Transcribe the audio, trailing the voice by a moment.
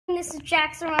this is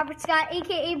Jackson Robert Scott,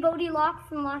 aka Bodie Locke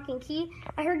from Lock and Key.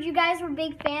 I heard you guys were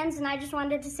big fans, and I just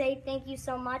wanted to say thank you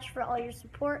so much for all your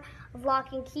support of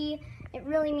Lock and Key. It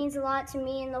really means a lot to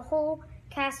me and the whole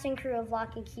cast and crew of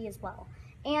Lock and Key as well.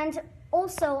 And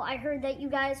also, I heard that you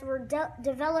guys were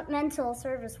developmental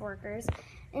service workers,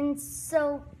 and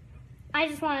so I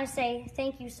just want to say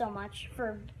thank you so much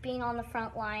for being on the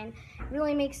front line. It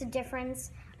really makes a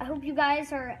difference. I hope you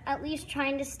guys are at least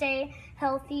trying to stay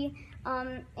healthy,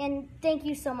 and thank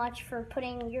you so much for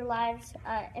putting your lives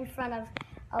in front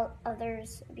of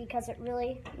others, because it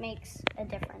really makes a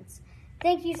difference.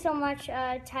 Thank you so much,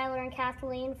 Tyler and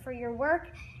Kathleen, for your work,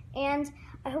 and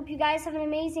I hope you guys have an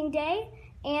amazing day,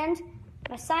 and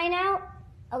I sign out.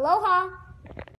 Aloha!